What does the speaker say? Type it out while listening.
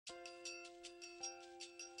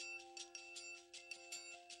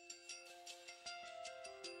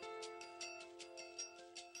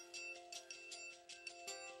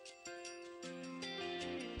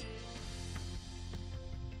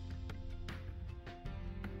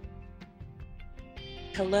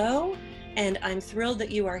Hello, and I'm thrilled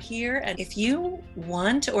that you are here. And if you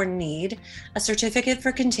want or need a certificate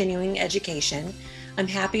for continuing education, I'm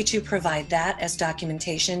happy to provide that as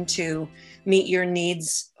documentation to meet your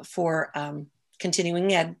needs for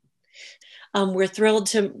continuing ed. We're thrilled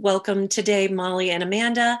to welcome today Molly and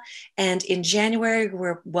Amanda, and in January,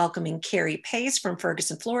 we're welcoming Carrie Pace from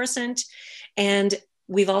Ferguson Florissant, and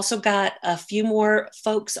we've also got a few more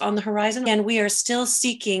folks on the horizon, and we are still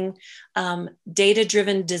seeking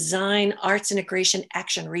data-driven design, arts integration,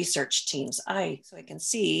 action research teams. So I can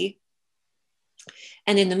see.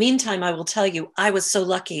 And in the meantime, I will tell you, I was so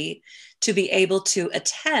lucky to be able to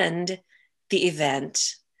attend the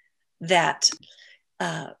event that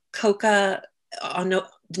COCA on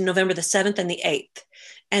November the 7th and the 8th.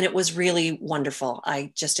 And it was really wonderful.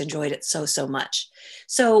 I just enjoyed it so much.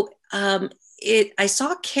 So I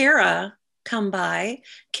saw Kara come by.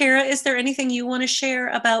 Kara, is there anything you want to share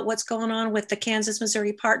about what's going on with the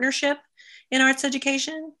Kansas-Missouri Partnership in arts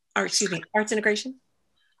education? Or excuse me, arts integration?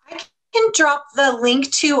 I can drop the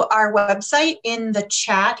link to our website in the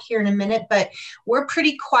chat here in a minute, but we're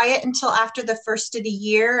pretty quiet until after the first of the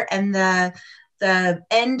year, and the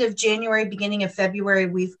end of January, beginning of February,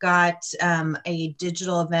 we've got a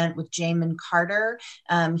digital event with Jamin Carter.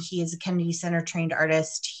 He is a Kennedy Center trained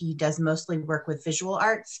artist. He does mostly work with visual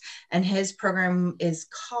arts, and his program is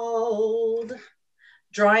called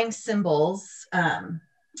Drawing Symbols. I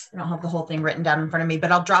don't have the whole thing written down in front of me,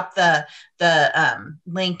 but I'll drop the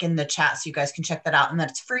link in the chat so you guys can check that out. And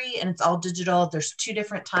that's free and it's all digital. There's 2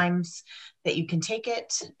 different times that you can take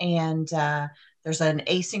it, and there's an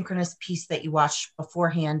asynchronous piece that you watch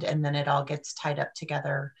beforehand, and then it all gets tied up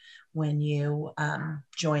together when you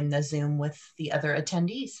join the Zoom with the other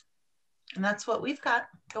attendees. And that's what we've got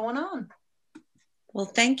going on. Well,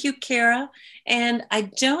 thank you, Kara. And I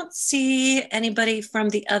don't see anybody from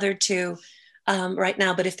the other 2 right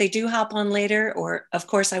now, but if they do hop on later, or of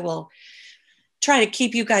course I will try to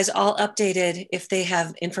keep you guys all updated if they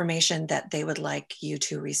have information that they would like you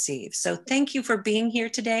to receive. So thank you for being here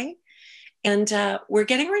today. And we're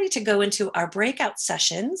getting ready to go into our breakout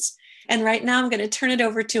sessions. And right now I'm going to turn it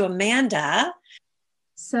over to Amanda.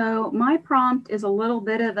 So my prompt is a little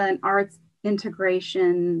bit of an arts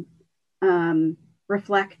integration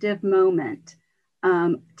reflective moment,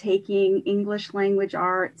 taking English language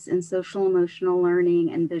arts and social emotional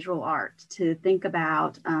learning and visual art to think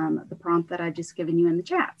about the prompt that I've just given you in the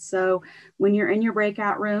chat. So when you're in your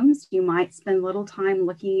breakout rooms, you might spend a little time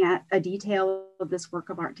looking at a detail of this work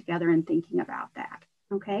of art together and thinking about that,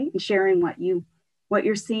 okay? And sharing what you're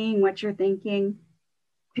seeing, what you're thinking,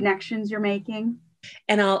 connections you're making.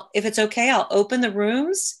 And if it's okay, I'll open the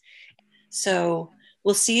rooms. So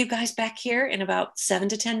we'll see you guys back here in about 7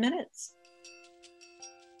 to 10 minutes.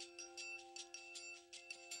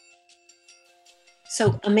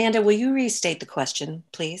 So Amanda, will you restate the question,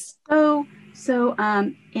 please? So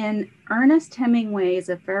in Ernest Hemingway's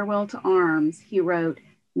A Farewell to Arms, he wrote,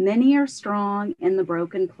 "Many are strong in the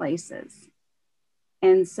broken places."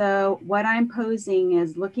 And so what I'm posing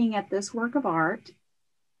is looking at this work of art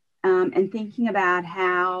and thinking about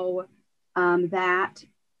how that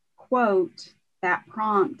quote, that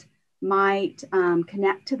prompt might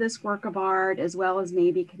connect to this work of art, as well as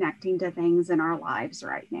maybe connecting to things in our lives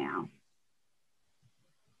right now.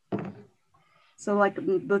 So like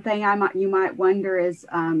the thing you might wonder is,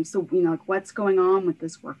 like what's going on with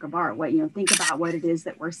this work of art? Think about what it is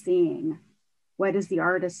that we're seeing. What has the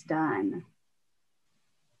artist done?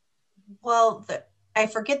 Well, I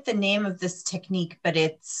forget the name of this technique, but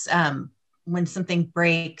it's when something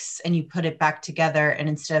breaks and you put it back together, and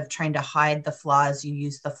instead of trying to hide the flaws, you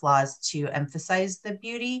use the flaws to emphasize the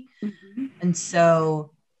beauty. Mm-hmm. And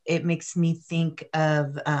so it makes me think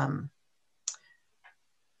of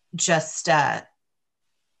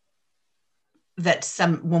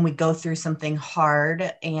when we go through something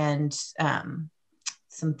hard and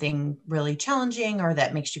something really challenging, or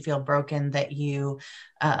that makes you feel broken, that you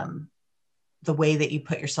the way that you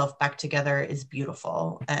put yourself back together is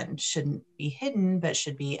beautiful and shouldn't be hidden, but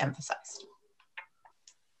should be emphasized.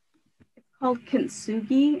 It's called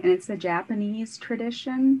kintsugi, and it's a Japanese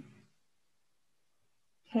tradition.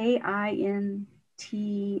 Kintsugi,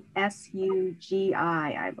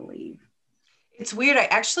 I believe. It's weird. I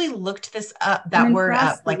actually looked that word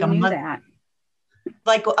up like a month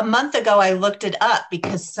ago. I looked it up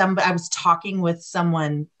because I was talking with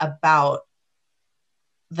someone about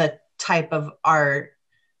the type of art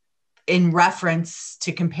in reference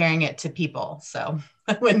to comparing it to people. So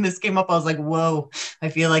when this came up, I was like, whoa, I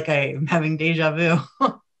feel like I'm having deja vu.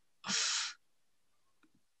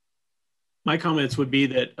 My comments would be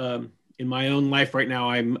that in my own life right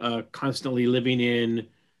now, I'm constantly living in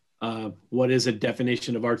what is a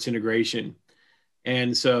definition of arts integration.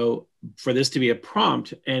 And so for this to be a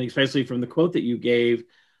prompt, and especially from the quote that you gave,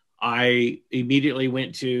 I immediately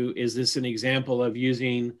went to, is this an example of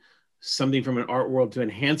using something from an art world to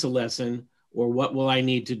enhance a lesson, or what will I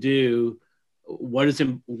need to do? What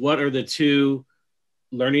are the two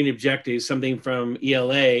learning objectives, something from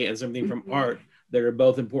ELA and something from art, that are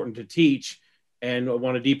both important to teach, and I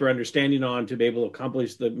want a deeper understanding on to be able to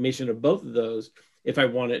accomplish the mission of both of those if I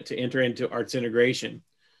want it to enter into arts integration.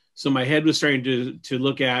 So my head was starting to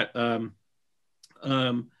look at,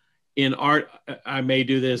 in art, I may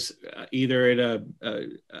do this either in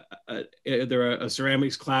either a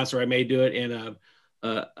ceramics class, or I may do it in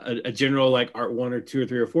a general like art 1 or 2 or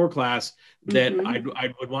 3 or 4 class, that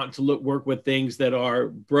I would want to work with things that are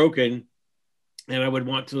broken, and I would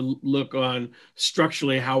want to look on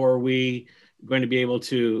structurally, how are we going to be able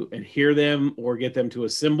to adhere them or get them to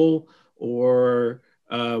assemble, or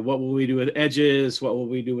what will we do with edges? What will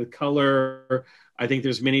we do with color? I think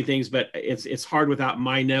there's many things, but it's hard without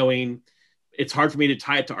my knowing. It's hard for me to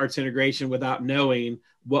tie it to arts integration without knowing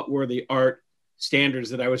what were the art standards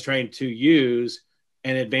that I was trying to use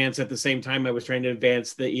and advance at the same time I was trying to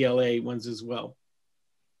advance the ELA ones as well.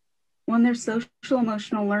 Well, and there's social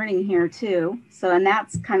emotional learning here too. So, and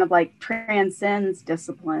that's kind of like transcends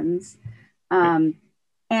disciplines.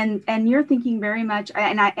 And you're thinking very much,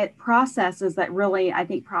 and process is that really, I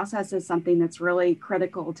think process is something that's really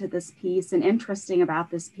critical to this piece and interesting about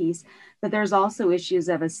this piece, but there's also issues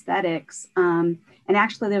of aesthetics. And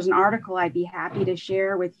actually there's an article I'd be happy to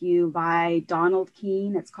share with you by Donald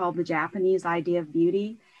Keene. It's called The Japanese Idea of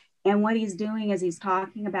Beauty. And what he's doing is he's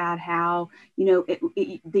talking about how, you know,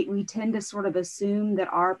 we tend to sort of assume that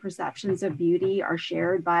our perceptions of beauty are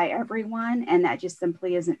shared by everyone, and that just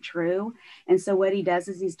simply isn't true. And so what he does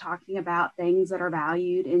is he's talking about things that are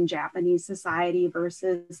valued in Japanese society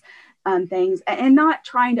versus things, and not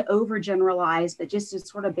trying to overgeneralize, but just to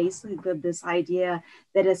sort of basically give this idea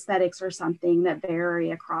that aesthetics are something that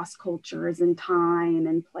vary across cultures and time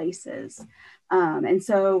and places. And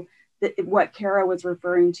so what Kara was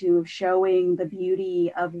referring to of showing the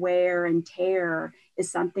beauty of wear and tear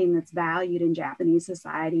is something that's valued in Japanese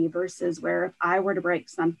society, versus where if I were to break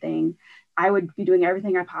something, I would be doing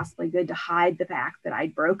everything I possibly could to hide the fact that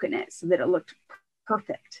I'd broken it so that it looked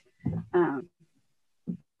perfect. And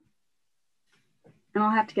I'll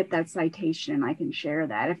have to get that citation and I can share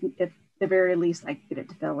that. If at the very least I could get it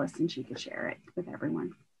to Phyllis and she could share it with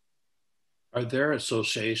everyone. Are there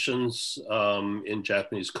associations in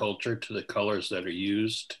Japanese culture to the colors that are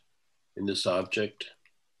used in this object?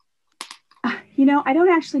 You know, I don't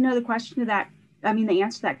actually know the question to that. I mean, the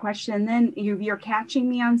answer to that question. And then you're catching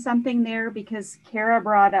me on something there, because Kara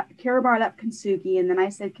brought up kintsugi, and then I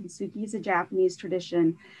said kintsugi is a Japanese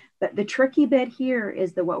tradition. But the tricky bit here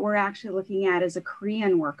is that what we're actually looking at is a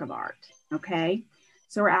Korean work of art. Okay,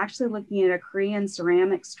 so we're actually looking at a Korean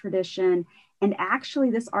ceramics tradition. And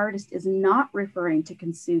actually, this artist is not referring to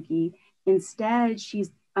kintsugi. Instead,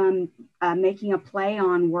 she's making a play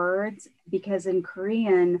on words, because in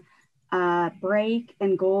Korean, break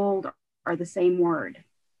and gold are the same word.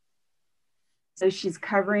 So she's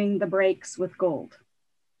covering the breaks with gold.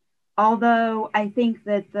 Although I think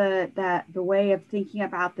that the way of thinking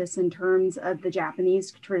about this in terms of the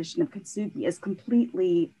Japanese tradition of kintsugi is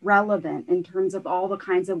completely relevant in terms of all the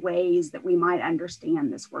kinds of ways that we might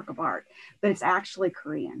understand this work of art, but it's actually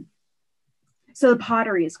Korean. So the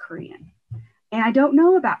pottery is Korean. And I don't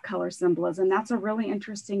know about color symbolism. That's a really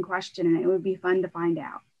interesting question, and it would be fun to find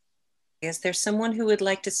out. Is there someone who would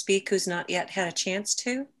like to speak who's not yet had a chance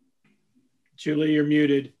to? Julie, you're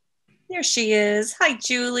muted. There she is. Hi,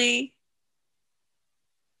 Julie.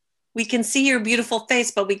 We can see your beautiful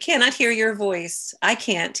face, but we cannot hear your voice. I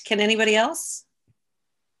can't. Can anybody else?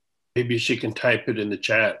 Maybe she can type it in the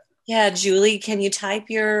chat. Yeah, Julie, can you type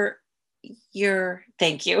your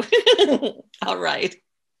thank you. All right.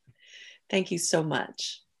 Thank you so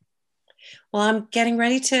much. Well, I'm getting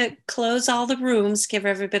ready to close all the rooms, give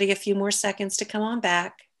everybody a few more seconds to come on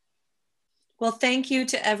back. Well, thank you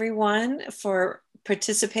to everyone for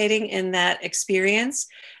participating in that experience.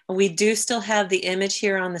 We do still have the image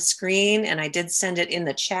here on the screen, and I did send it in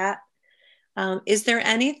the chat. Is there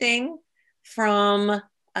anything from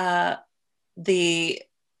the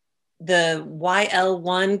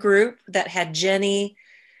YL1 group that had Jenny,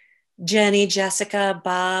 Jessica,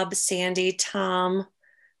 Bob, Sandy, Tom,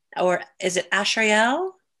 or is it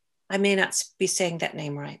Ashriel? I may not be saying that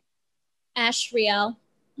name right. Ashriel.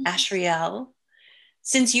 Ashriel.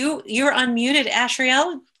 Since you're unmuted,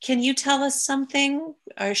 Ashriel, can you tell us something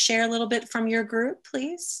or share a little bit from your group,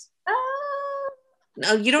 please?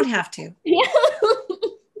 No, you don't have to. Yeah.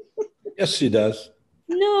 Yes, she does.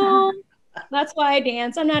 No, that's why I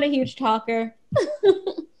dance. I'm not a huge talker.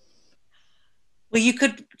 Well, you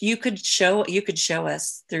could show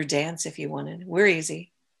us through dance if you wanted. We're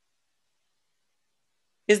easy.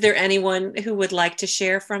 Is there anyone who would like to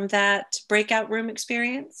share from that breakout room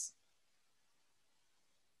experience?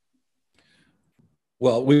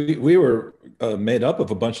 Well, we were made up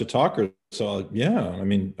of a bunch of talkers, so yeah. I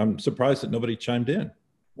mean, I'm surprised that nobody chimed in.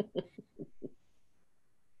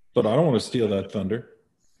 But I don't want to steal that thunder.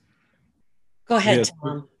 Go ahead,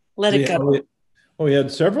 Tom. Let it go. We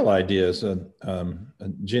had several ideas.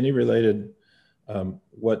 Ginny related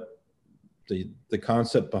what the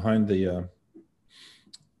concept behind the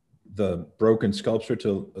broken sculpture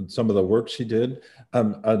to some of the work she did.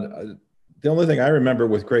 The only thing I remember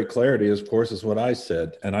with great clarity, of course, is what I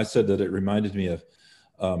said. And I said that it reminded me of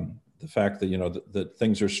the fact that, that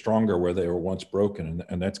things are stronger where they were once broken.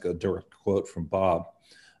 And that's a direct quote from Bob,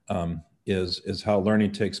 is how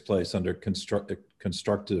learning takes place under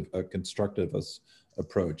constructivist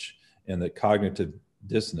approach, and that cognitive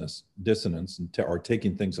dissonance are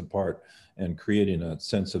taking things apart and creating a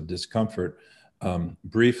sense of discomfort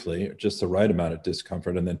briefly, just the right amount of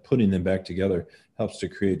discomfort, and then putting them back together helps to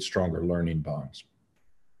create stronger learning bonds.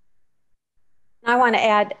 I want to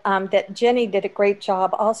add that Jenny did a great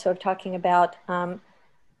job also of talking about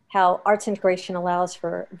how arts integration allows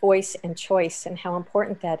for voice and choice and how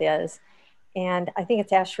important that is. And I think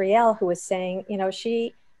it's Ashriel who was saying,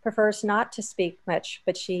 she prefers not to speak much,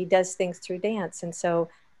 but she does things through dance. And so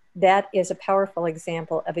that is a powerful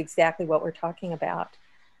example of exactly what we're talking about.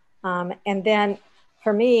 And then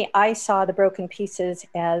for me, I saw the broken pieces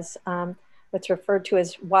as what's referred to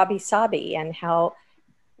as wabi-sabi, and how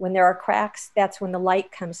when there are cracks, that's when the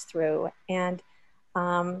light comes through. And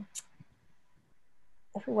who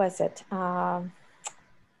was it?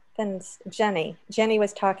 Then Jenny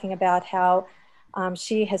was talking about how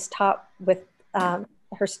she has taught with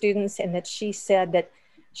her students, and that she said that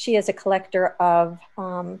she is a collector of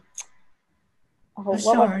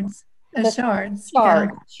shards. Shards. Yeah.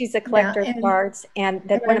 She's a collector of shards, and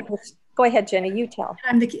that one of her, go ahead, Jenny, you tell.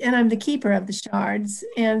 I'm the keeper of the shards,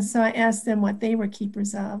 and so I asked them what they were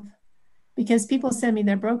keepers of, because people send me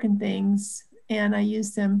their broken things, and I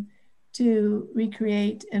use them to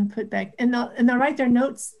recreate and put back. And they'll write their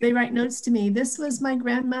notes. They write notes to me. This was my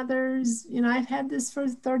grandmother's. I've had this for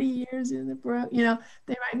 30 years. They write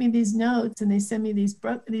me these notes, and they send me these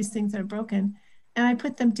things that are broken, and I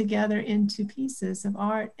put them together into pieces of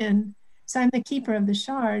art. And so I'm the keeper of the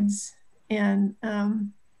shards. And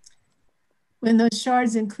when those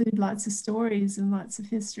shards include lots of stories and lots of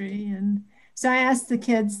history. And so I asked the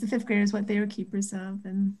kids, the fifth graders, what they were keepers of.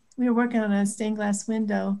 And we were working on a stained glass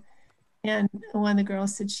window. And one of the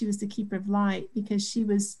girls said she was the keeper of light, because she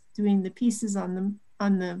was doing the pieces on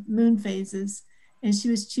the moon phases. And she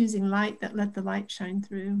was choosing light that let the light shine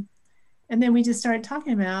through. And then we just started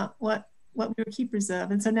talking about what we were keepers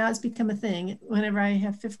of. And so now it's become a thing. Whenever I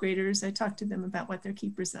have fifth graders, I talk to them about what they're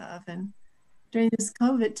keepers of. And during this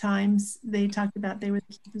COVID times, they talked about they were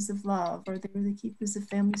the keepers of love, or they were the keepers of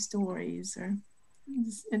family stories, or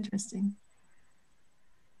it's interesting.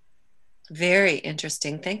 Very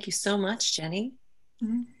interesting. Thank you so much, Jenny.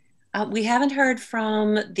 Mm-hmm. We haven't heard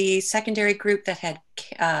from the secondary group that had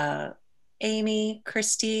Amy,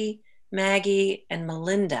 Christy, Maggie, and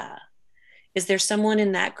Melinda. Is there someone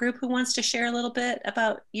in that group who wants to share a little bit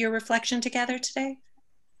about your reflection together today?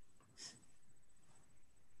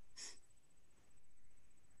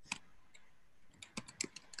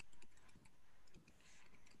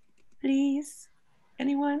 Please,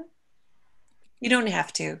 anyone? You don't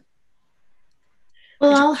have to.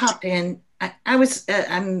 Well, I'll hop in.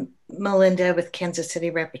 I'm Melinda with Kansas City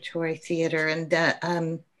Repertory Theater,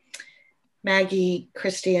 and Maggie,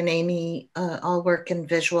 Christy, and Amy all work in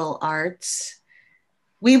visual arts.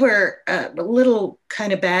 We were little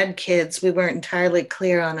kind of bad kids. We weren't entirely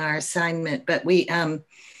clear on our assignment, but we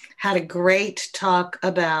had a great talk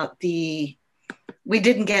about we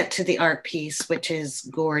didn't get to the art piece, which is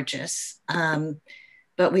gorgeous,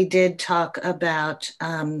 but we did talk about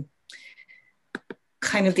kind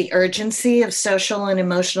of the urgency of social and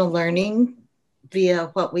emotional learning via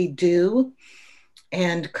what we do.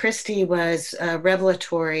 And Christy was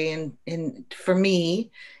revelatory in for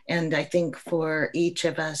me, and I think for each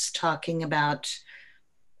of us, talking about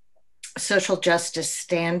social justice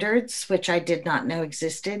standards, which I did not know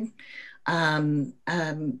existed.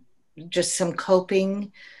 Just some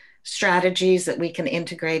coping strategies that we can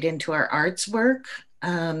integrate into our arts work.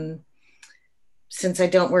 Since I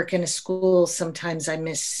don't work in a school, sometimes I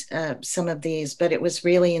miss some of these, but it was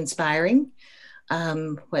really inspiring.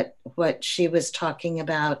 what she was talking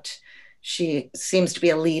about. She seems to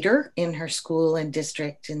be a leader in her school and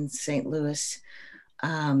district in St. Louis.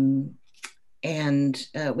 And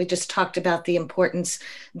we just talked about the importance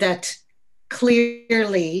that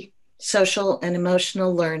clearly social and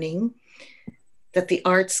emotional learning that the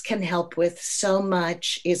arts can help with so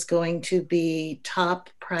much is going to be top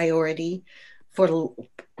priority for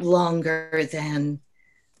longer than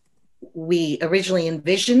we originally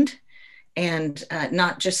envisioned, and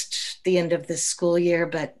not just the end of this school year,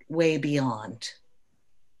 but way beyond.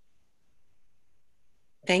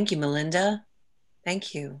 Thank you, Melinda.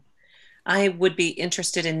 Thank you. I would be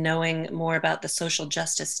interested in knowing more about the social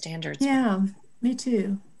justice standards. Yeah, me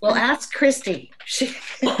too. Well, ask Christy.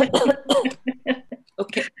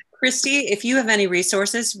 Okay, Christy, if you have any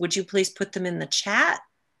resources, would you please put them in the chat,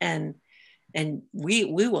 and we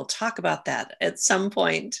will talk about that at some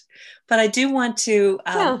point. But I do want to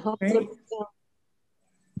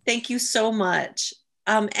thank you so much.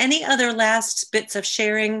 Any other last bits of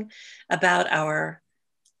sharing about our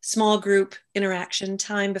small group interaction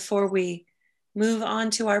time before we move on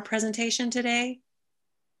to our presentation today?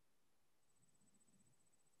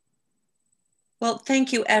 Well,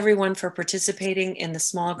 thank you everyone for participating in the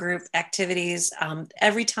small group activities.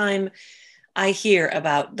 Every time I hear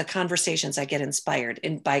about the conversations, I get inspired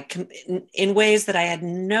in ways that I had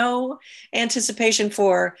no anticipation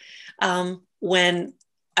for when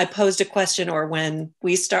I posed a question or when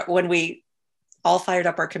we all fired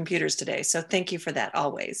up our computers today. So thank you for that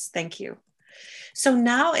always. Thank you. So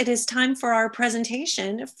now it is time for our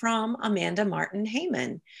presentation from Amanda Martin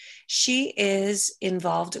Heyman. She is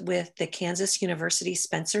involved with the Kansas University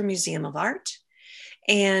Spencer Museum of Art,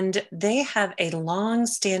 and they have a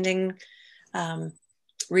long-standing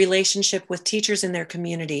relationship with teachers in their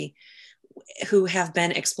community who have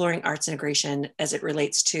been exploring arts integration as it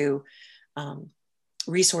relates to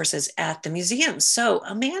resources at the museum. So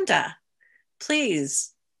Amanda,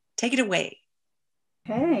 please take it away.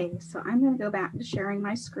 Okay, so I'm going to go back to sharing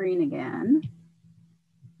my screen again.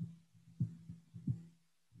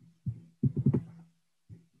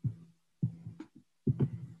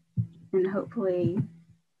 And hopefully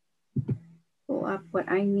pull up what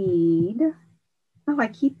I need. Oh, I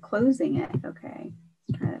keep closing it. Okay,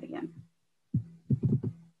 let's try that again.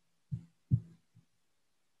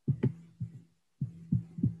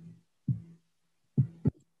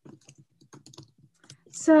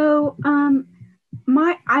 So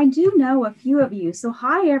I do know a few of you. So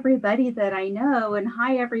hi everybody that I know, and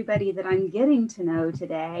hi everybody that I'm getting to know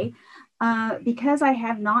today. Because I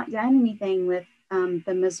have not done anything with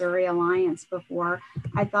the Missouri Alliance before,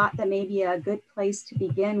 I thought that maybe a good place to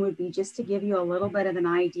begin would be just to give you a little bit of an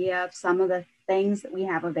idea of some of the things that we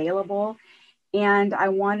have available. And I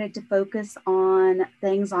wanted to focus on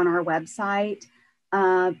things on our website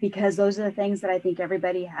because those are the things that I think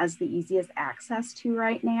everybody has the easiest access to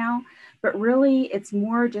right now. But really, it's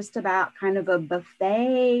more just about kind of a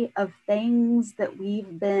buffet of things that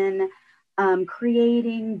we've been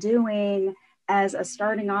creating, doing as a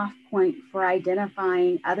starting off point for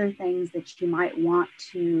identifying other things that you might want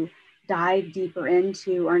to dive deeper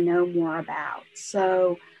into or know more about.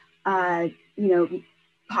 So,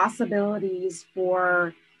 possibilities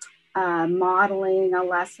for modeling a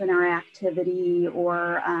lesson or activity,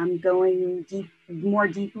 or going more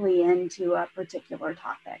deeply into a particular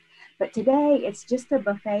topic. But today, it's just a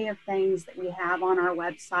buffet of things that we have on our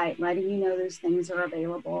website, letting you know those things are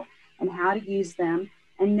available and how to use them,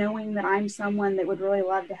 and knowing that I'm someone that would really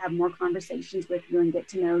love to have more conversations with you and get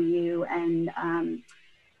to know you and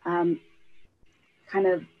kind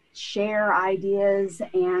of share ideas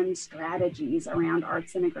and strategies around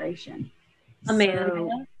arts integration. Amanda,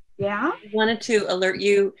 so, yeah? I wanted to alert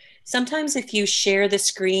you, sometimes if you share the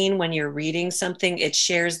screen when you're reading something, it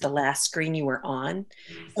shares the last screen you were on.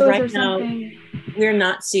 So right now, we're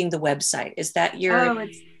not seeing the website. Is that your... Oh,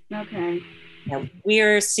 it's, okay. Yeah,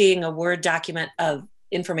 we're seeing a Word document of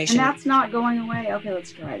information. And that's not going away. Okay,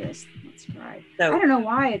 let's try this. Let's try. So, I don't know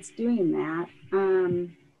why it's doing that.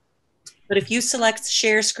 But if you select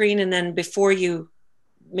share screen and then before you,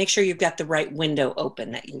 make sure you've got the right window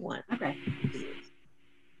open that you want. Okay.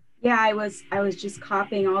 Yeah, I was just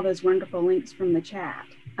copying all those wonderful links from the chat.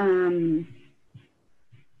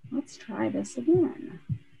 Let's try this again.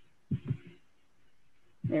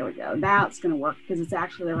 There we go. Now it's going to work because it's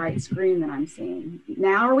actually the right screen that I'm seeing.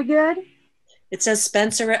 Now are we good? It says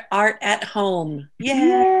Spencer Art at Home.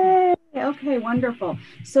 Yay! Okay, wonderful.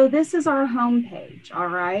 So this is our home page, all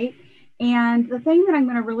right? And the thing that I'm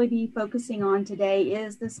going to really be focusing on today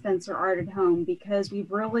is the Spencer Art at Home, because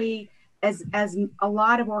we've really, as a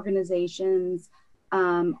lot of organizations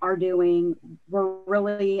are doing. We're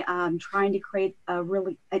really trying to create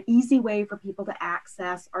an easy way for people to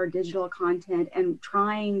access our digital content and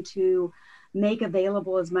trying to make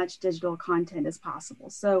available as much digital content as possible.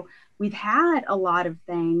 So we've had a lot of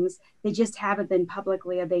things, they just haven't been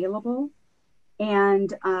publicly available.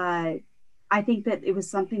 And I think that it was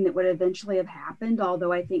something that would eventually have happened,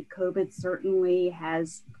 although I think COVID certainly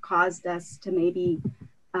has caused us to maybe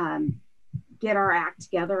get our act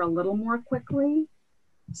together a little more quickly.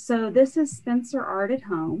 So this is Spencer Art at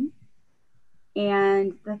Home.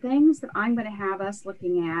 And the things that I'm going to have us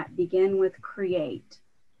looking at begin with create.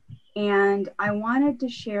 And I wanted to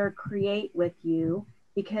share create with you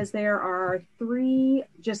because there are 3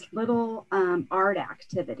 just little art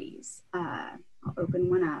activities. I'll open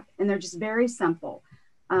one up, and they're just very simple.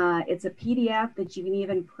 It's a PDF that you can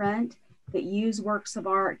even print that use works of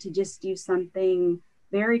art to just do something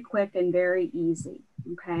very quick and very easy,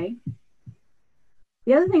 okay?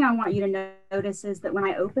 The other thing I want you to notice is that when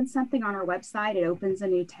I open something on our website, it opens a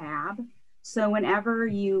new tab. So whenever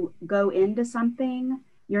you go into something,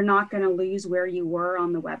 you're not going to lose where you were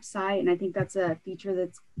on the website. And I think that's a feature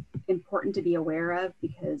that's important to be aware of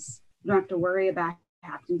because you don't have to worry about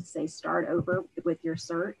having to say start over with your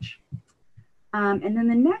search. And then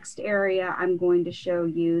the next area I'm going to show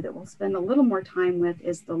you that we'll spend a little more time with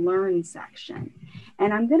is the Learn section.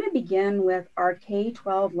 And I'm going to begin with our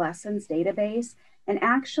K-12 lessons database. And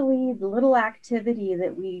actually, the little activity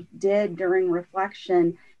that we did during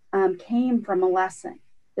reflection came from a lesson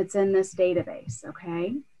that's in this database,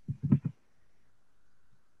 okay?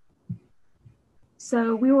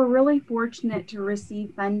 So we were really fortunate to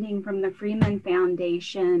receive funding from the Freeman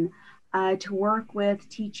Foundation to work with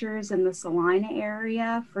teachers in the Salina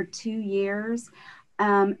area for 2 years.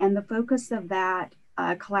 And the focus of that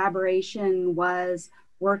collaboration was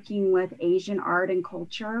working with Asian art and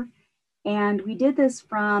culture. And we did this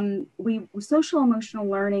from, social emotional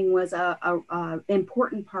learning was a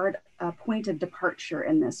important point of departure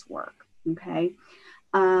in this work, okay?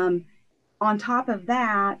 On top of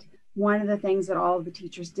that, one of the things that all of the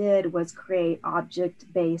teachers did was create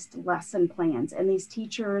object-based lesson plans. And these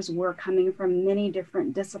teachers were coming from many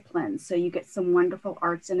different disciplines. So you get some wonderful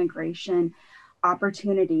arts integration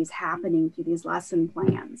opportunities happening through these lesson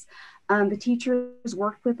plans. The teachers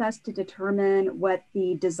worked with us to determine what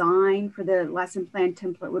the design for the lesson plan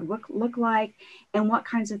template would look like and what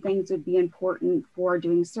kinds of things would be important for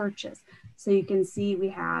doing searches. So you can see we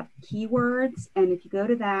have keywords, and if you go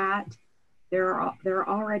to that, there are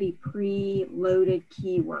already pre-loaded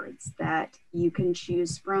keywords that you can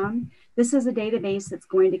choose from. This is a database that's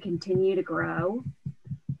going to continue to grow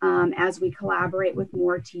as we collaborate with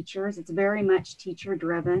more teachers. It's very much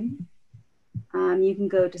teacher-driven. You can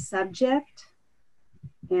go to subject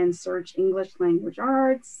and search English language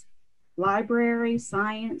arts, library,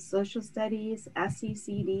 science, social studies,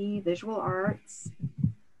 SECD, visual arts,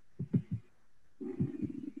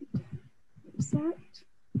 and reset.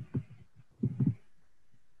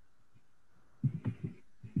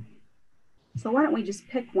 So why don't we just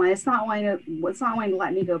pick one? It's not going to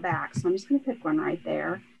let me go back. So I'm just going to pick one right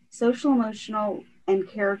there. Social, emotional, and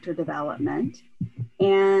character development.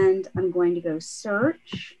 And I'm going to go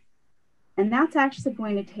search. And that's actually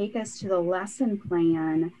going to take us to the lesson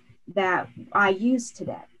plan that I used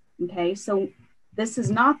today. Okay, so this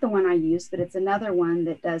is not the one I used, but it's another one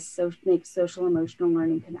that does make social emotional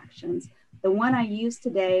learning connections. The one I used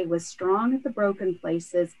today was Strong at the Broken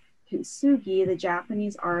Places, Kintsugi, the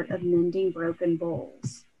Japanese art of mending broken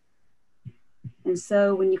bowls. And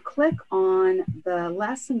so when you click on the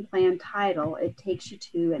lesson plan title, it takes you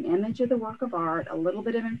to an image of the work of art, a little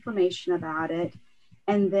bit of information about it,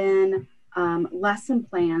 and then lesson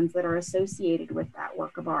plans that are associated with that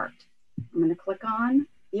work of art. I'm going to click on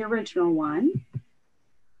the original one.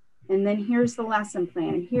 And then here's the lesson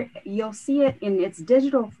plan. Here you'll see it in its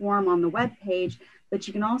digital form on the web page, but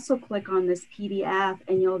you can also click on this PDF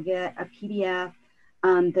and you'll get a PDF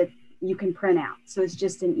that you can print out. So it's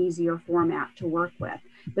just an easier format to work with.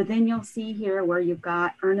 But then you'll see here where you've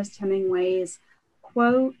got Ernest Hemingway's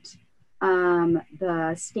quote,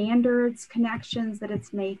 the standards connections that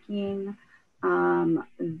it's making,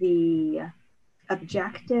 the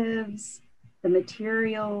objectives, the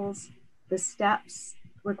materials, the steps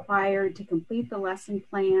required to complete the lesson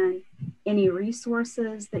plan, any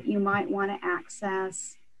resources that you might want to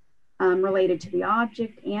access related to the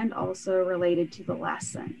object and also related to the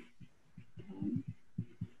lesson.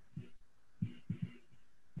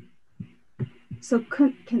 So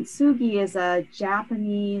kintsugi is a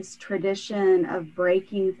Japanese tradition of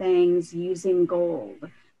breaking things using gold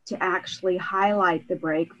to actually highlight the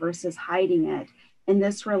break versus hiding it. And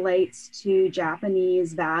this relates to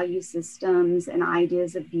Japanese value systems and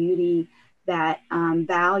ideas of beauty that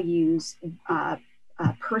values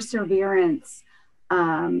perseverance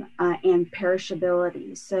and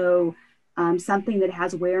perishability. So something that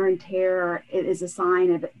has wear and tear, it is a sign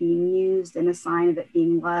of it being used and a sign of it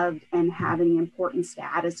being loved and having important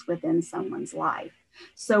status within someone's life.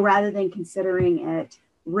 So rather than considering it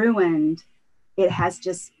ruined, it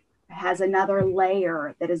has another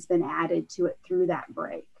layer that has been added to it through that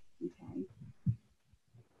break. Okay.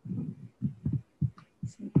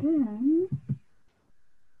 So then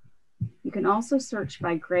you can also search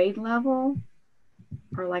by grade level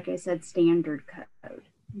or, like I said, standard code.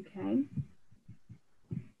 Okay.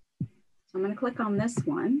 So I'm going to click on this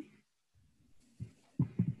one.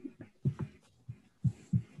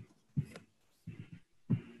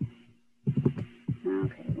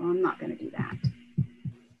 Okay, well, I'm not going to do that.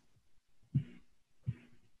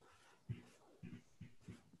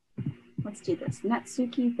 Let's do this.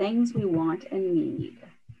 Netsuke, things we want and need.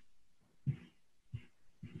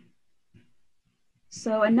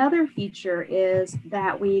 So another feature is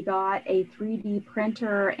that we got a 3D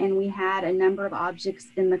printer and we had a number of objects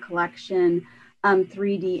in the collection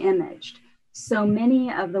 3D imaged. So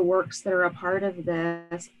many of the works that are a part of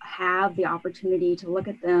this have the opportunity to look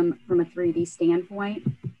at them from a 3D standpoint.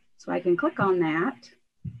 So I can click on that.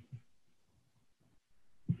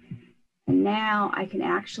 And now I can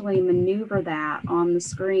actually maneuver that on the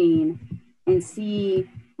screen and see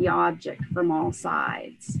the object from all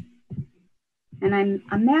sides. And I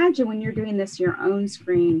imagine when you're doing this on your own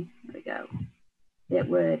screen, there we go, it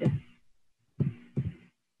would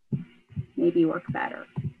maybe work better.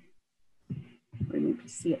 Or you can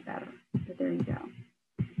see it better, but there you go.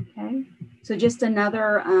 Okay, so just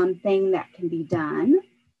another thing that can be done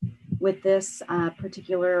with this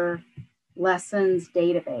particular lessons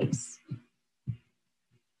database.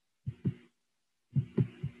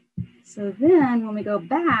 So then when we go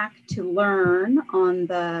back to learn on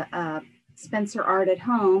the Spencer Art at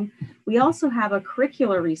Home, we also have a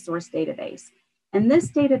curricular resource database. And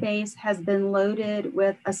this database has been loaded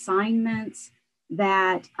with assignments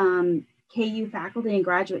that KU faculty and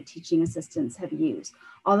graduate teaching assistants have used.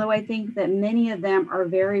 Although I think that many of them are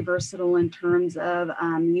very versatile in terms of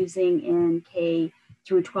using in K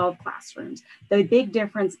through 12 classrooms. The big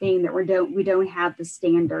difference being that we don't have the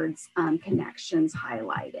standards connections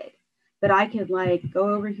highlighted. But I could like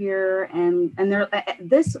go over here and there,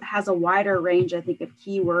 this has a wider range, I think, of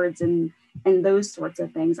keywords and those sorts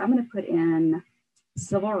of things. I'm going to put in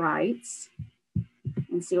civil rights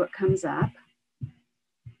and see what comes up.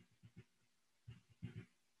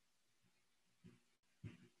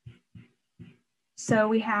 So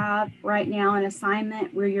we have right now an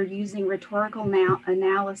assignment where you're using rhetorical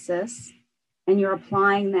analysis and you're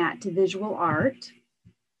applying that to visual art.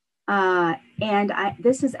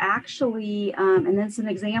 This is actually, and then some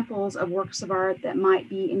examples of works of art that might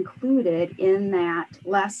be included in that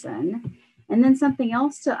lesson. And then something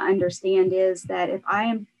else to understand is that if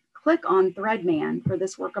I click on Threadman for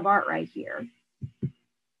this work of art right here,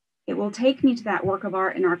 it will take me to that work of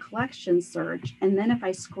art in our collection search. And then if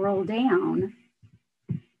I scroll down,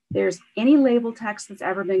 there's any label text that's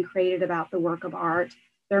ever been created about the work of art.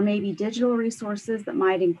 There may be digital resources that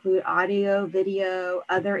might include audio, video,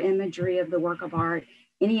 other imagery of the work of art,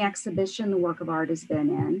 any exhibition the work of art has been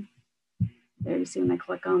in. There you see when I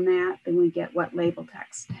click on that, then we get what label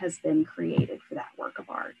text has been created for that work of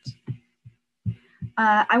art.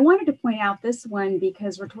 I wanted to point out this one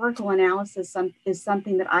because rhetorical analysis is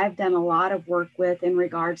something that I've done a lot of work with in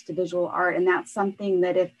regards to visual art. And that's something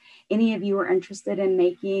that if any of you are interested in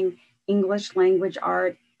making English language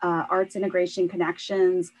art, arts integration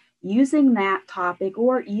connections, using that topic,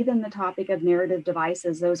 or even the topic of narrative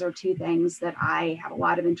devices, those are two things that I have a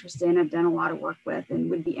lot of interest in, I've done a lot of work with, and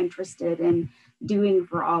would be interested in doing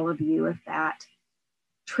for all of you if that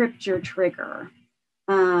tripped your trigger.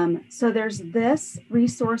 So there's this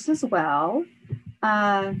resource as well.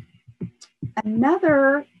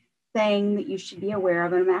 Another thing that you should be aware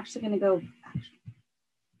of, and I'm actually going to go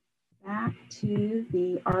back to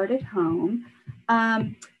the Art at Home.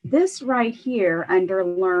 This right here under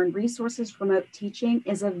Learn Resources Remote Teaching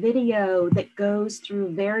is a video that goes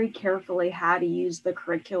through very carefully how to use the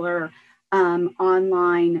curricular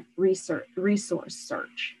online resource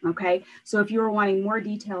search. Okay, so if you are wanting more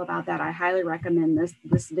detail about that, I highly recommend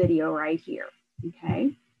this video right here.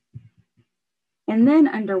 Okay, and then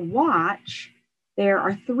under Watch, there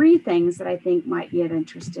are three things that I think might be of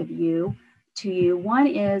interest to you. One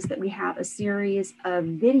is that we have a series of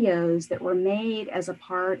videos that were made as a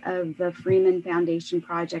part of the Freeman Foundation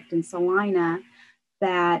project in Salina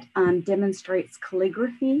that demonstrates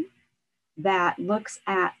calligraphy, that looks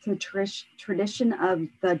at the tradition of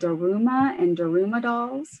the Daruma and Daruma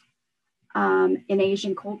dolls in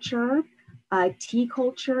Asian culture, tea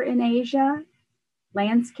culture in Asia,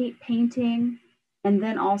 landscape painting, and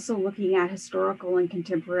then also looking at historical and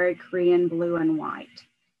contemporary Korean blue and white.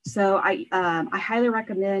 So I highly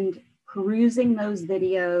recommend perusing those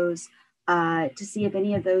videos to see if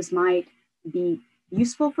any of those might be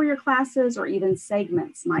useful for your classes, or even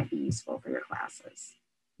segments might be useful for your classes.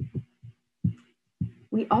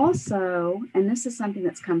 We also, and this is something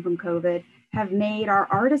that's come from COVID, have made our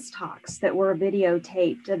artist talks that were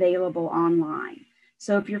videotaped available online.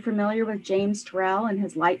 So if you're familiar with James Turrell and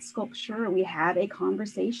his light sculpture, we have a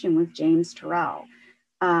conversation with James Turrell.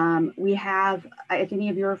 We have, if any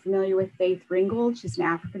of you are familiar with Faith Ringgold, she's an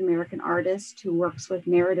African-American artist who works with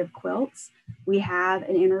narrative quilts. We have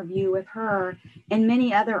an interview with her and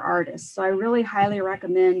many other artists. So I really highly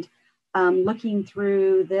recommend looking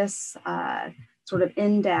through this sort of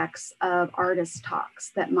index of artist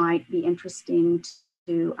talks that might be interesting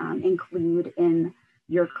to include in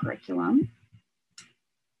your curriculum.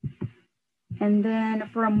 And then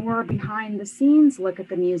for a more behind the scenes look at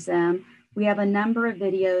the museum, we have a number of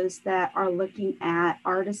videos that are looking at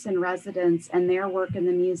artists in residence and their work in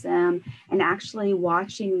the museum, and actually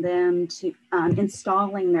watching them to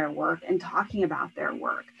installing their work and talking about their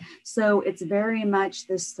work. So it's very much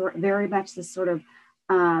this sort of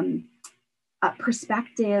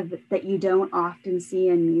perspective that you don't often see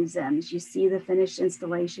in museums. You see the finished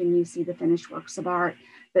installation, you see the finished works of art,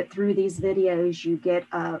 but through these videos, you get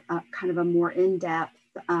a kind of a more in-depth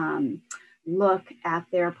look at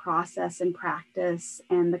their process and practice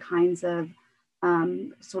and the kinds of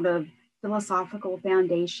sort of philosophical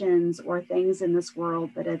foundations or things in this world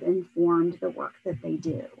that have informed the work that they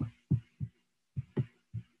do.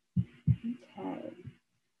 Okay.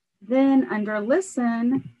 Then under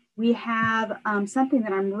Listen, we have something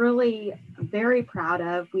that I'm really very proud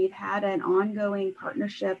of. We've had an ongoing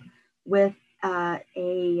partnership with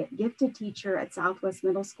a gifted teacher at Southwest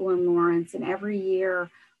Middle School in Lawrence, and every year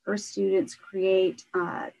her students create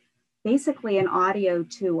basically an audio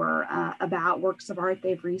tour about works of art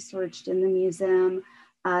they've researched in the museum.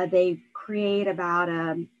 They create about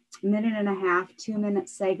a 1.5 to 2-minute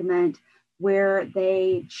segment where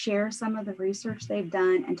they share some of the research they've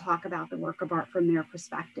done and talk about the work of art from their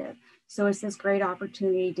perspective. So it's this great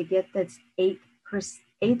opportunity to get this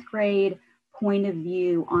eighth grade point of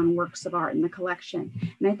view on works of art in the collection.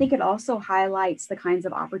 And I think it also highlights the kinds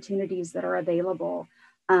of opportunities that are available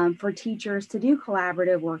for teachers to do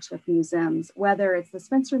collaborative works with museums, whether it's the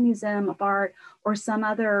Spencer Museum of Art or some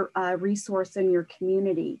other resource in your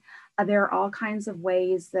community. There are all kinds of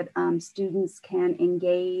ways that students can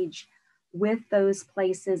engage with those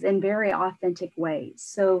places in very authentic ways.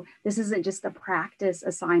 So this isn't just a practice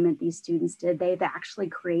assignment these students did. They've actually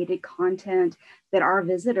created content that our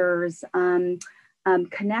visitors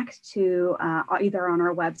connect to either on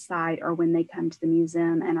our website or when they come to the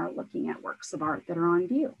museum and are looking at works of art that are on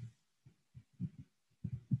view.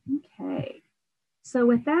 Okay, so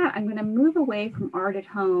with that, I'm going to move away from art at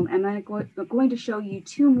home, and I'm going to show you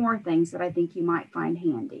 2 more things that I think you might find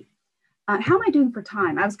handy. How am I doing for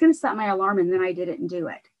time? I was going to set my alarm and then I didn't do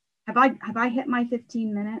it. Have I hit my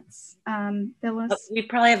 15 minutes, Phyllis? We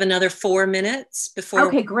probably have another 4 minutes before.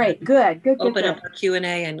 Okay, great, good. Open up our Q&A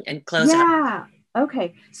and close out. Yeah,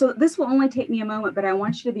 okay. So this will only take me a moment, but I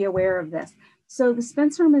want you to be aware of this. So the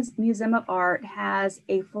Spencer Museum of Art has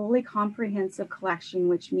a fully comprehensive collection,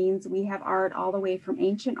 which means we have art all the way from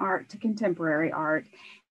ancient art to contemporary art.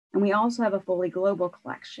 And we also have a fully global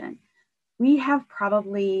collection. We have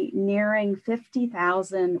probably nearing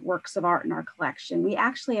 50,000 works of art in our collection. We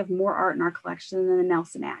actually have more art in our collection than the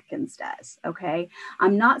Nelson Atkins does, okay?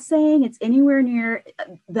 I'm not saying it's anywhere near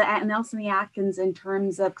the Nelson Atkins in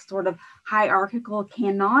terms of sort of hierarchical,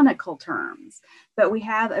 canonical terms, but we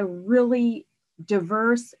have a really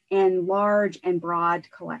diverse and large and broad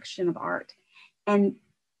collection of art. And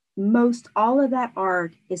most all of that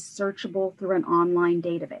art is searchable through an online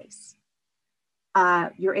database.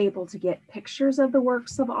 You're able to get pictures of the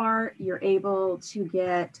works of art. You're able to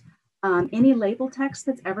get any label text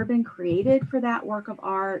that's ever been created for that work of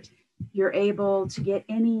art. You're able to get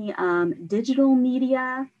any digital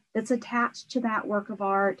media that's attached to that work of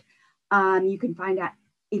art. You can find out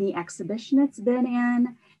any exhibition it's been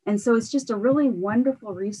in. And so it's just a really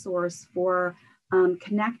wonderful resource for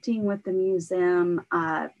connecting with the museum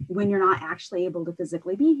when you're not actually able to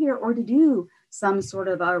physically be here or to do some sort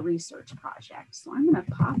of a research project. So I'm going to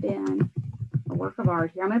pop in a work of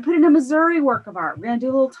art here. I'm going to put in a Missouri work of art. We're going to do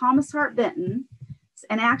a little Thomas Hart Benton.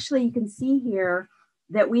 And actually you can see here,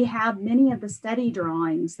 that we have many of the study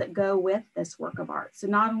drawings that go with this work of art. So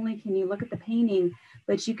not only can you look at the painting,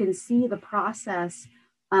 but you can see the process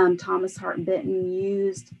Thomas Hart Benton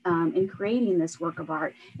used in creating this work of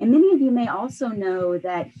art. And many of you may also know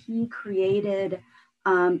that he created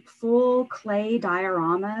full clay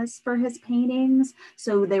dioramas for his paintings.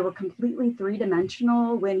 So they were completely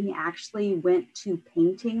three-dimensional when he actually went to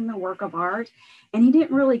painting the work of art. And he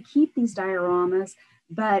didn't really keep these dioramas,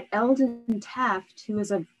 but Eldon Teft, who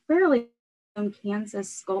is a fairly known Kansas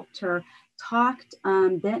sculptor, talked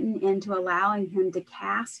Benton into allowing him to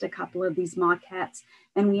cast a couple of these maquettes.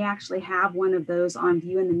 And we actually have one of those on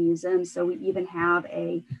view in the museum. So we even have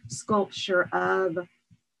a sculpture of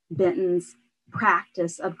Benton's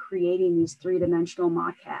practice of creating these three-dimensional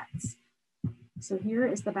maquettes. So here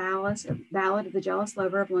is the Ballad of the Jealous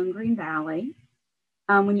Lover of Lone Green Valley.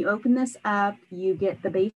 When you open this up, you get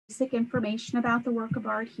the basic information about the work of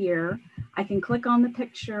art here. I can click on the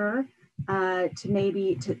picture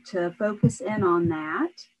to focus in on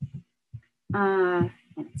that. And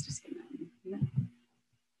it's just gonna,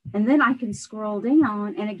 and then I can scroll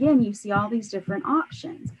down, and again, you see all these different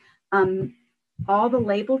options. All the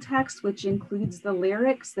label text, which includes the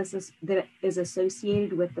lyrics that is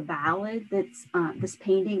associated with the ballad that's this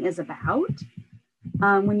painting is about.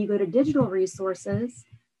 When you go to digital resources,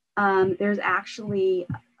 there's actually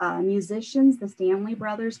musicians, the Stanley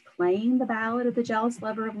Brothers, playing the Ballad of the Jealous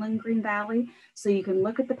Lover of Lone Green Valley. So you can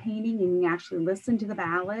look at the painting and you actually listen to the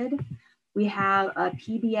ballad. We have a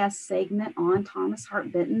PBS segment on Thomas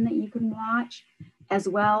Hart Benton that you can watch, as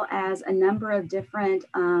well as a number of different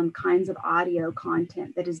kinds of audio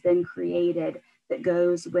content that has been created that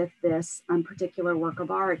goes with this particular work of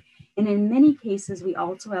art. And in many cases, we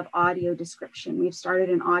also have audio description. We've started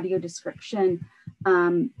an audio description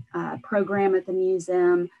program at the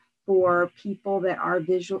museum for people that are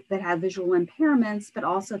that have visual impairments, but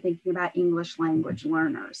also thinking about English language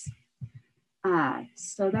learners.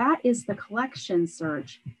 So that is the collection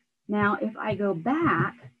search. Now, if I go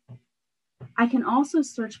back, I can also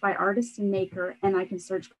search by artist and maker, and I can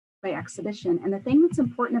search by exhibition. And the thing that's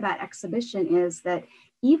important about exhibition is that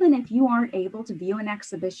even if you aren't able to view an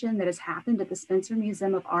exhibition that has happened at the Spencer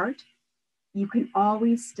Museum of Art, you can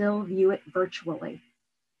always still view it virtually,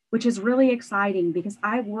 which is really exciting because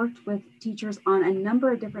I've worked with teachers on a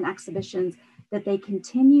number of different exhibitions that they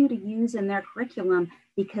continue to use in their curriculum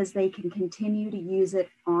because they can continue to use it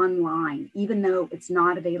online, even though it's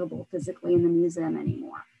not available physically in the museum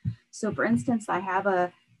anymore. So for instance, I have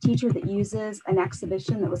a teacher that uses an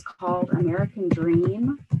exhibition that was called American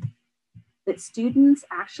Dream that students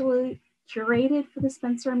actually curated for the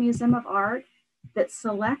Spencer Museum of Art that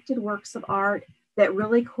selected works of art that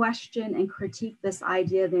really question and critique this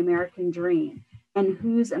idea of the American dream and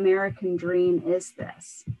whose American dream is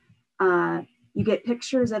this. You get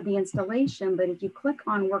pictures of the installation, but if you click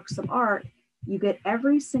on works of art, you get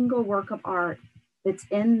every single work of art that's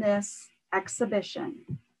in this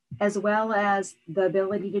exhibition, as well as the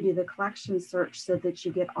ability to do the collection search so that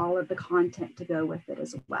you get all of the content to go with it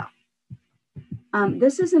as well.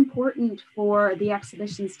 This is important for the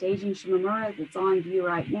exhibition Staging Shimamura that's on view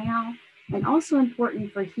right now, and also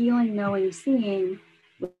important for Healing, Knowing, Seeing,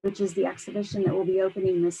 which is the exhibition that will be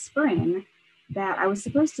opening this spring that I was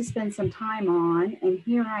supposed to spend some time on, and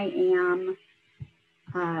here I am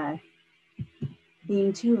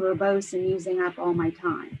being too verbose and using up all my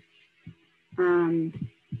time.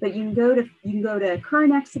 But you can go to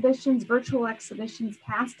current exhibitions, virtual exhibitions,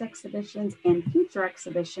 past exhibitions, and future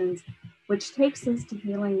exhibitions, which takes us to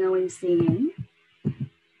Healing, Knowing, Seeing,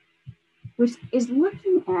 which is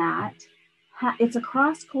looking at it's a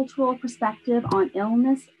cross-cultural perspective on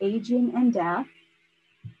illness, aging, and death.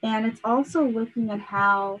 And it's also looking at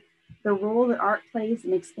how the role that art plays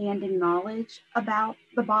in expanding knowledge about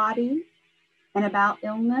the body and about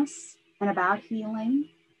illness and about healing.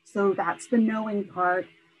 So that's the knowing part.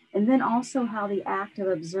 And then also how the act of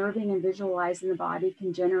observing and visualizing the body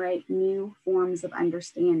can generate new forms of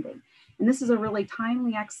understanding. And this is a really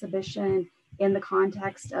timely exhibition in the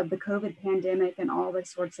context of the COVID pandemic and all the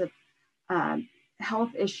sorts of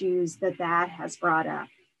health issues that has brought up.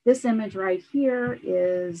 This image right here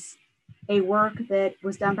is a work that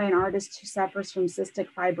was done by an artist who suffers from cystic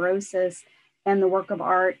fibrosis, and the work of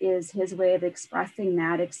art is his way of expressing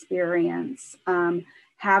that experience,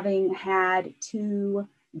 having had 2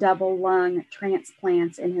 double lung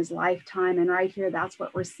transplants in his lifetime. And right here, that's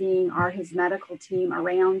what we're seeing are his medical team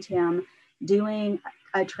around him doing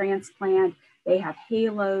a transplant. They have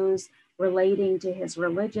halos relating to his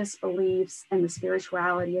religious beliefs and the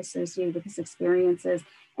spirituality associated with his experiences.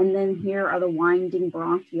 And then here are the winding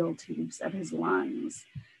bronchial tubes of his lungs.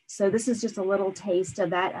 So this is just a little taste of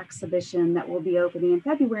that exhibition that will be opening in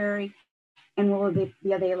February and will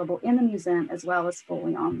be available in the museum as well as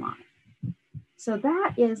fully online. So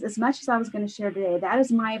that is as much as I was going to share today. That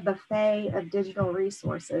is my buffet of digital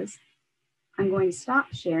resources. I'm going to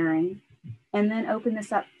stop sharing and then open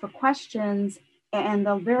this up for questions. And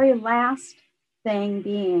the very last thing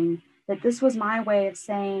being that this was my way of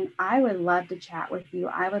saying, I would love to chat with you.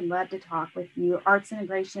 I would love to talk with you. Arts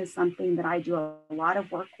integration is something that I do a lot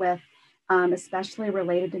of work with, especially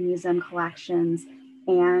related to museum collections.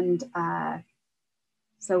 And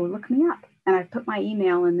so look me up. And I've put my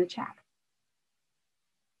email in the chat.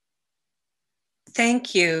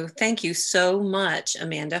 Thank you. Thank you so much,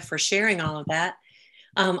 Amanda, for sharing all of that.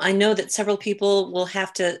 I know that several people will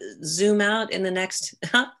have to zoom out in the next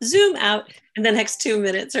 2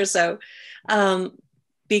 minutes or so,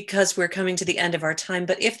 because we're coming to the end of our time.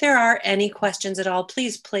 But if there are any questions at all,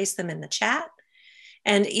 please place them in the chat.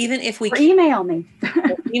 And even if we email me,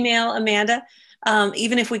 email Amanda,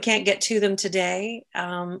 even if we can't get to them today,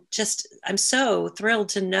 I'm so thrilled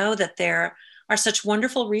to know that there are such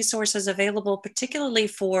wonderful resources available, particularly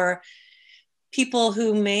for people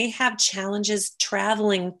who may have challenges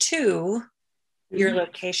traveling to your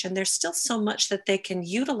location. There's still so much that they can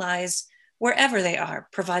utilize wherever they are,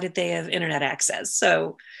 provided they have internet access.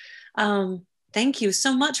 So thank you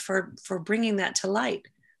so much for bringing that to light.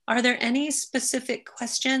 Are there any specific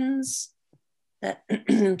questions that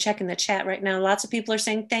I'm checking the chat right now? Lots of people are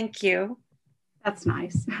saying thank you. That's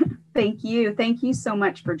nice. Thank you. Thank you so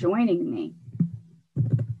much for joining me.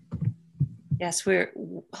 Yes,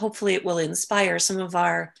 hopefully it will inspire some of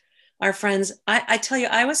our friends. I tell you,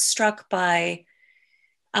 I was struck by,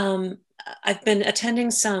 I've been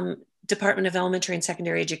attending some Department of Elementary and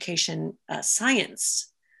Secondary Education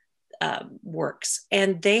science works,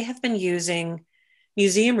 and they have been using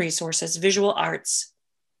museum resources, visual arts,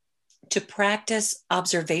 to practice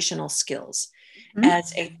observational skills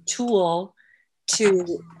as a tool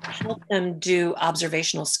to help them do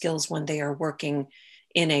observational skills when they are working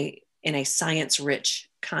in a science-rich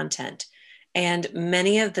content. And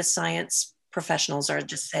many of the science professionals are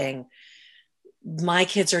just saying, my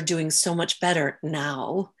kids are doing so much better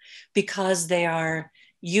now because they are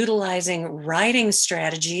utilizing writing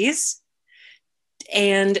strategies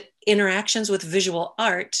and interactions with visual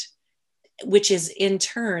art, which is in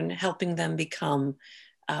turn helping them become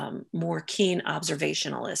more keen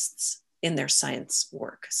observationalists in their science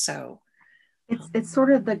work. So it's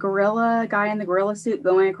sort of the gorilla guy in the gorilla suit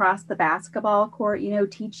going across the basketball court,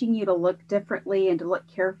 teaching you to look differently and to look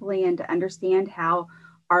carefully and to understand how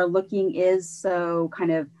our looking is so kind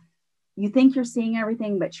of, you think you're seeing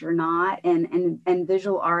everything, but you're not. And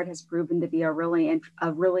visual art has proven to be a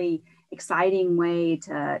really exciting way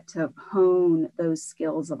to hone those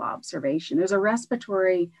skills of observation. There's a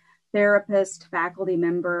respiratory therapist, faculty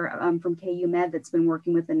member from KU Med that's been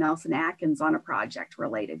working with the Nelson Atkins on a project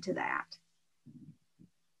related to that.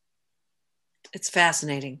 It's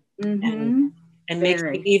fascinating and makes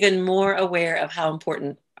me even more aware of how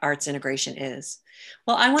important arts integration is.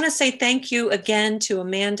 Well, I want to say thank you again to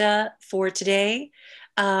Amanda for today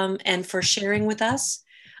and for sharing with us.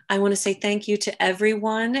 I want to say thank you to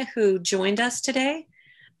everyone who joined us today.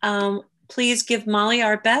 Please give Molly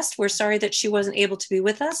our best. We're sorry that she wasn't able to be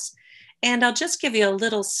with us. And I'll just give you a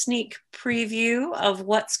little sneak preview of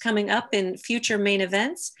what's coming up in future main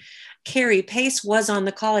events. Carrie Pace was on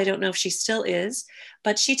the call. I don't know if she still is,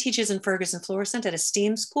 but she teaches in Ferguson-Florissant at a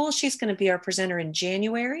STEAM school. She's going to be our presenter in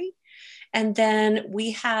January. And then we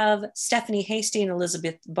have Stephanie Hasty and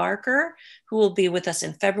Elizabeth Barker, who will be with us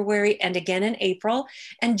in February and again in April.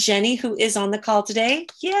 And Jenny, who is on the call today,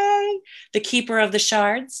 yay, the keeper of the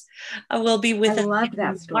shards, will be with us. I love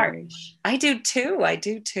that story. March. I do too.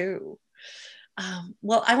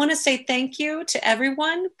 Well, I want to say thank you to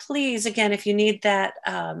everyone. Please, again, if you need that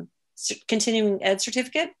continuing ed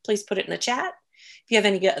certificate, please put it in the chat. If you have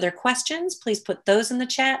any other questions, please put those in the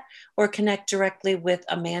chat or connect directly with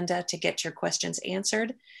Amanda to get your questions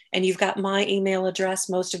answered. And you've got my email address,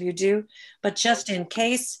 most of you do, but just in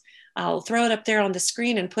case, I'll throw it up there on the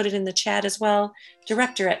screen and put it in the chat as well,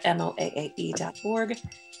 director@moaae.org.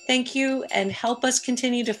 Thank you, and help us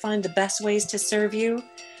continue to find the best ways to serve you.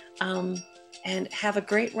 And have a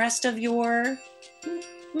great rest of your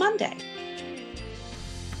Monday.